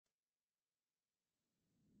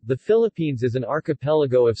The Philippines is an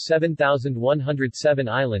archipelago of 7,107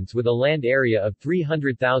 islands with a land area of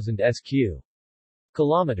 300,000 sq.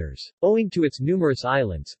 kilometers. Owing to its numerous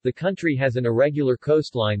islands, the country has an irregular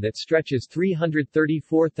coastline that stretches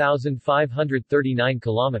 334,539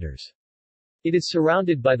 kilometers. It is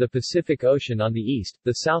surrounded by the Pacific Ocean on the east,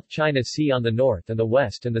 the South China Sea on the north and the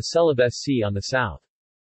west and the Celebes Sea on the south.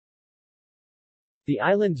 The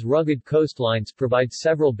island's rugged coastlines provide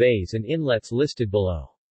several bays and inlets listed below.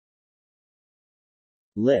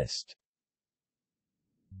 List.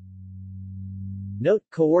 Note: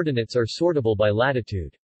 coordinates are sortable by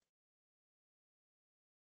latitude.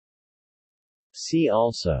 See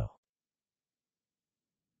also: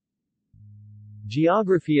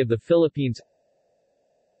 Geography of the Philippines,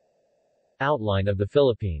 Outline of the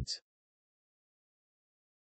Philippines.